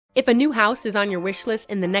If a new house is on your wish list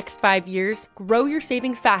in the next 5 years, grow your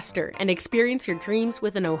savings faster and experience your dreams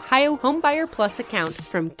with an Ohio Homebuyer Plus account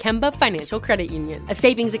from Kemba Financial Credit Union. A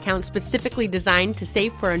savings account specifically designed to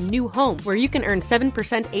save for a new home where you can earn 7%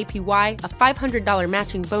 APY, a $500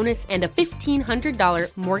 matching bonus, and a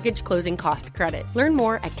 $1,500 mortgage closing cost credit. Learn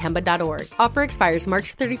more at Kemba.org. Offer expires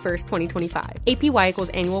March 31st, 2025. APY equals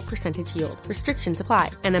annual percentage yield. Restrictions apply.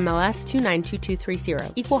 NMLS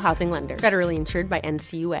 292230. Equal housing lender. Federally insured by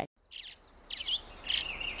NCUA.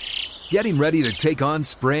 Getting ready to take on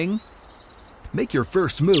spring? Make your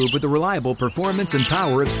first move with the reliable performance and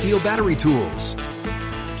power of Steel battery tools.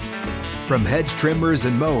 From hedge trimmers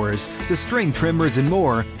and mowers to string trimmers and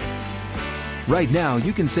more, right now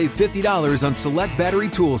you can save $50 on select battery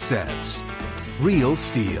tool sets. Real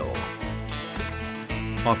Steel.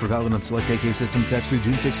 Offer valid on select AK system sets through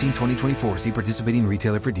June 16, 2024. See participating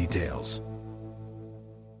retailer for details.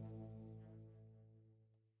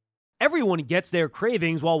 Everyone gets their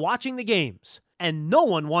cravings while watching the games, and no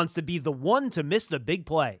one wants to be the one to miss the big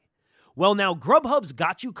play. Well, now Grubhub's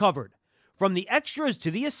got you covered. From the extras to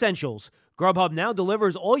the essentials, Grubhub now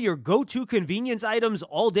delivers all your go-to convenience items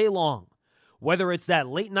all day long. Whether it's that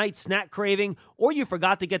late-night snack craving or you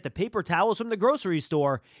forgot to get the paper towels from the grocery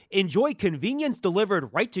store, enjoy convenience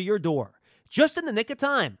delivered right to your door, just in the nick of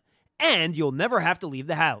time, and you'll never have to leave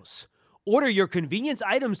the house. Order your convenience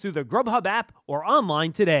items through the Grubhub app or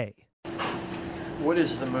online today. What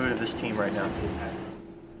is the mood of this team right now?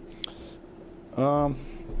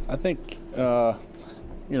 I think,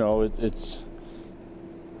 it's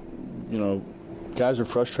guys are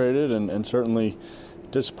frustrated and certainly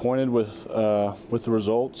disappointed with the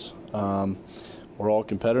results. We're all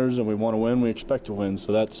competitors and we want to win. We expect to win.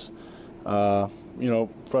 So that's,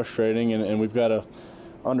 frustrating and we've got to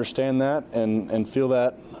understand that and feel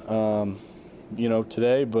that,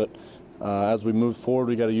 today. But as we move forward,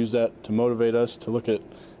 we got to use that to motivate us to look at,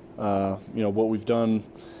 what we've done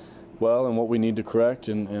well and what we need to correct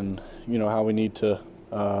and how we need to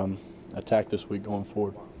attack this week going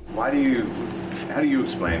forward. How do you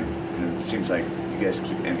explain, and it seems like you guys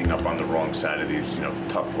keep ending up on the wrong side of these,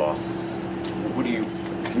 tough losses.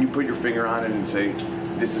 Can you put your finger on it and say,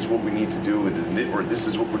 this is what we need to do, or this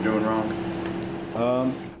is what we're doing wrong?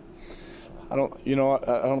 I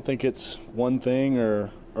don't think it's one thing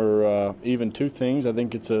or even two things. I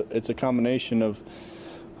think it's a combination of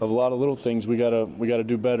a lot of little things we gotta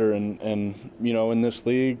do better. And in this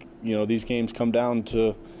league, these games come down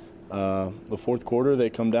to the fourth quarter. They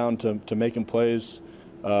come down to making plays,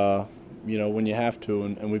 when you have to,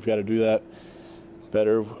 and we've got to do that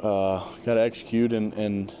better. Got to execute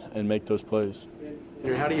and make those plays.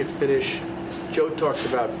 How do you finish? Joe talks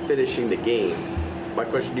about finishing the game. My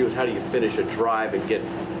question to you is, how do you finish a drive and get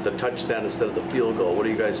the touchdown instead of the field goal? What do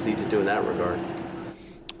you guys need to do in that regard?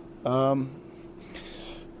 I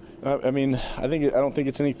don't think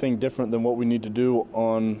it's anything different than what we need to do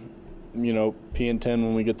on, P and 10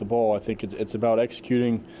 when we get the ball. I think it's about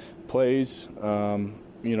executing plays,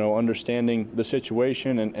 understanding the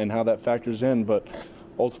situation and how that factors in. But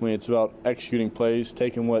ultimately, it's about executing plays,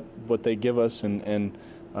 taking what they give us and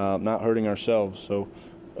not hurting ourselves. So,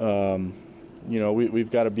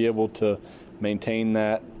 we've got to be able to maintain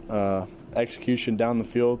that execution down the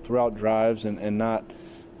field throughout drives and not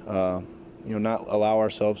not allow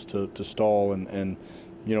ourselves to stall and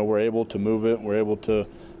we're able to move it. We're able to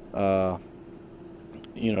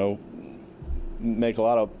make a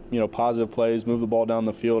lot of positive plays, move the ball down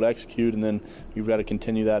the field, execute, and then you've got to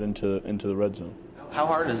continue that into the red zone. How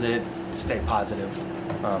hard is it to stay positive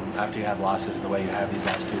after you have losses the way you have these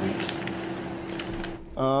last 2 weeks?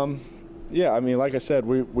 Like I said,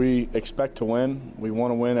 we expect to win. We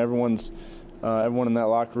want to win. Everyone in that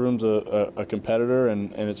locker room's a competitor,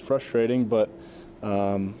 and it's frustrating. But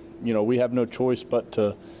we have no choice but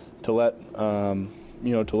to let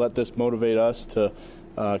this motivate us to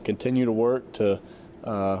continue to work, to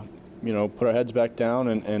put our heads back down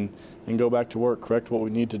and go back to work, correct what we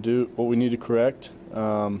need to do, what we need to correct,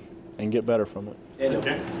 and get better from it.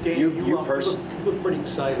 Dan, you look pretty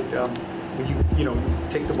excited. When you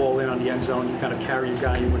take the ball in on the end zone, you kind of carry your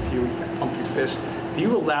guy in with you, you pump your fist. Do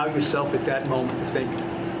you allow yourself at that moment to think,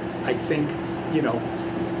 I think,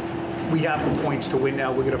 we have the points to win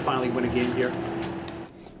now, we're going to finally win a game here?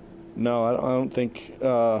 No, I don't think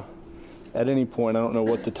at any point, I don't know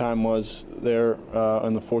what the time was there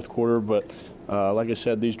in the fourth quarter, but like I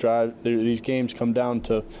said, these games come down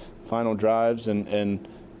to final drives and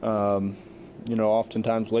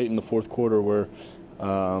oftentimes late in the fourth quarter where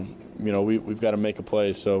we've got to make a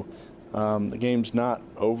play. So the game's not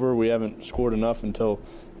over. We haven't scored enough until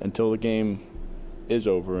the game is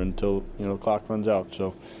over until the clock runs out.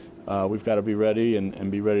 So we've got to be ready and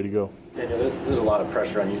be ready to go. There's a lot of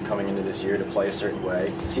pressure on you coming into this year to play a certain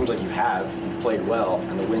way. It seems like you've played well,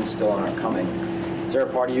 and the wins still aren't coming. Is there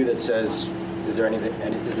a part of you that says, is there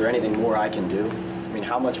anything more I can do? I mean,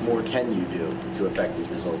 how much more can you do to affect these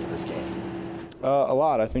results of this game? A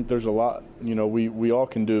lot. I think there's a lot. We all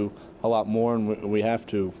can do a lot more, and we have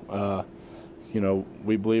to.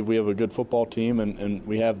 We believe we have a good football team, and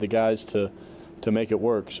we have the guys to make it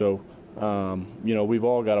work. So. We've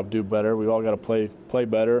all got to do better. We've all got to play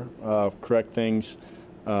better, correct things,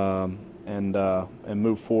 and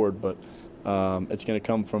move forward. But it's going to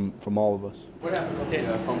come from all of us. What happened with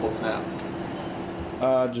the fumble snap?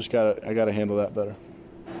 I got to handle that better.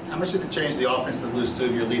 How much did it change the offense to lose two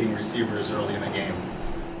of your leading receivers early in the game?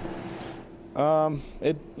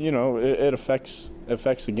 It affects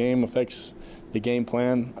the game, affects the game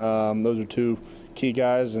plan. Those are two key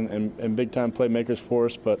guys and big-time playmakers for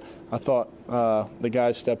us, but I thought the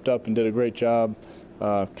guys stepped up and did a great job.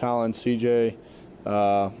 Colin, CJ,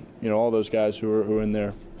 all those guys who were in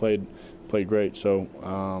there played great. So,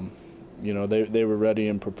 they were ready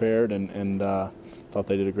and prepared, and thought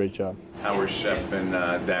they did a great job. How were Shep and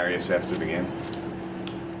Darius after the game?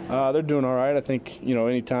 They're doing all right. I think,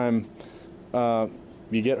 anytime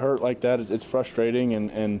you get hurt like that, it's frustrating,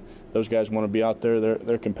 and those guys want to be out there.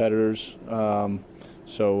 They're competitors,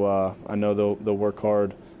 so I know they'll work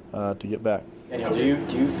hard to get back. And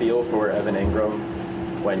do you feel for Evan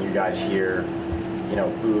Ingram when you guys hear,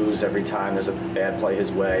 boos every time there's a bad play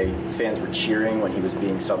his way? Fans were cheering when he was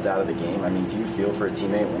being subbed out of the game. I mean, do you feel for a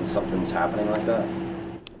teammate when something's happening like that?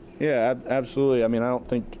 Yeah, absolutely. I mean, I don't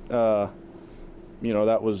think that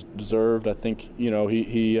was deserved. I think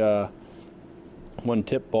he one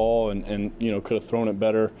tip ball and could have thrown it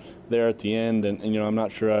better there at the end, and I'm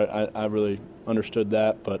not sure I really understood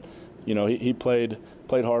that, but he played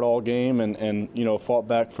hard all game and fought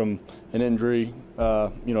back from an injury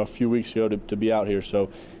a few weeks ago to be out here. So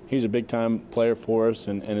he's a big time player for us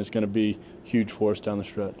and is going to be huge for us down the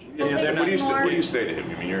stretch. What do you say to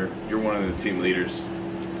him? I mean, you're one of the team leaders.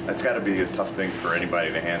 That's got to be a tough thing for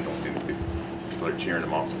anybody to handle. People are cheering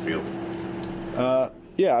him off the field.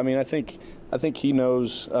 Yeah, I mean, I think he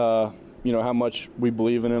knows, how much we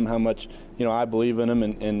believe in him, how much, I believe in him.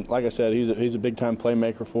 And like I said, he's a big-time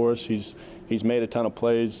playmaker for us. He's made a ton of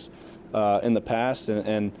plays in the past,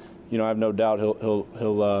 and I have no doubt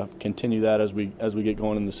he'll continue that as we get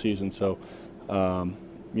going in the season. So, I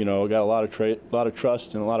got a lot of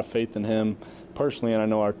trust and a lot of faith in him personally, and I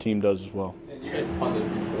know our team does as well. And you had punted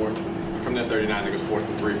from that 39, I think it was 4th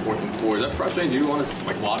and 3, 4th and 4. Is that frustrating? Do you want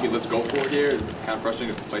to lobby, let's go for it here? Is it kind of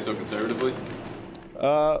frustrating to play so conservatively?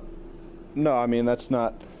 No, I mean, that's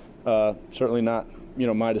not certainly not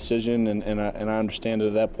my decision, and I understand it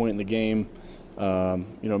at that point in the game.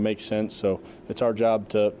 It makes sense. So it's our job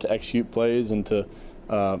to execute plays and to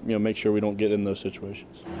make sure we don't get in those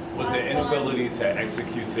situations. Was the inability to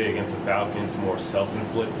execute today against the Falcons more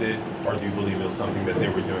self-inflicted, or do you believe it was something that they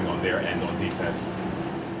were doing on their end on defense?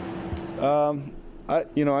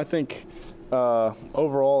 I think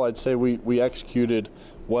overall I'd say we executed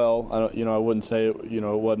well. I wouldn't say it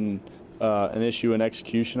wasn't an issue in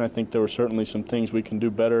execution. I think there were certainly some things we can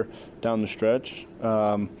do better down the stretch,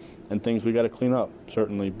 and things we got to clean up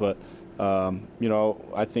certainly. But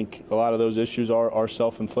I think a lot of those issues are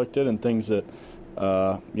self-inflicted and things that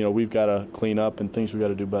we've got to clean up and things we got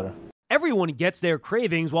to do better. Everyone gets their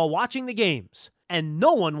cravings while watching the games, and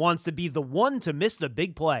no one wants to be the one to miss the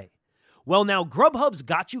big play. Well, now Grubhub's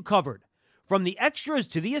got you covered. From the extras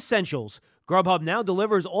to the essentials, Grubhub now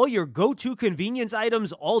delivers all your go-to convenience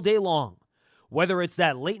items all day long. Whether it's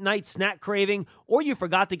that late-night snack craving or you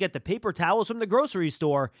forgot to get the paper towels from the grocery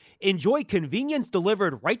store, enjoy convenience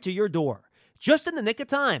delivered right to your door, just in the nick of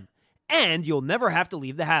time. And you'll never have to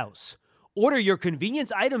leave the house. Order your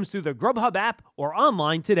convenience items through the Grubhub app or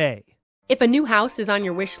online today. If a new house is on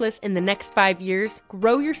your wish list in the next 5 years,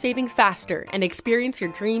 grow your savings faster and experience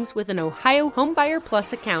your dreams with an Ohio Homebuyer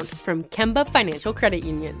Plus account from Kemba Financial Credit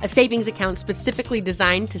Union. A savings account specifically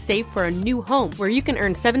designed to save for a new home, where you can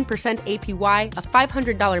earn 7% APY,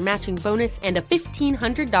 a $500 matching bonus, and a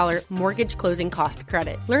 $1,500 mortgage closing cost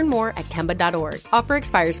credit. Learn more at Kemba.org. Offer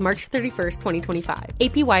expires March 31st, 2025.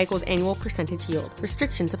 APY equals annual percentage yield.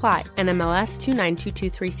 Restrictions apply. NMLS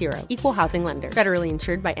 292230. Equal housing lender. Federally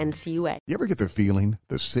insured by NCUA. You ever get the feeling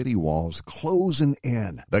the city walls closing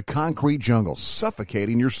in, the concrete jungle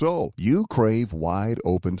suffocating your soul? You crave wide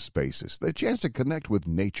open spaces, the chance to connect with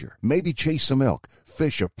nature, maybe chase some elk,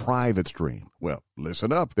 fish a private stream. Well,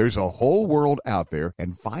 listen up. There's a whole world out there,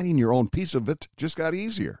 and finding your own piece of it just got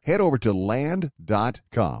easier. Head over to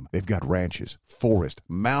land.com. They've got ranches, forest,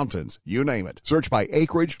 mountains, you name it. Search by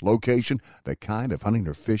acreage, location, the kind of hunting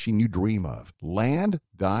or fishing you dream of.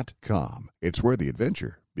 Land.com. It's where the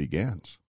adventure begins.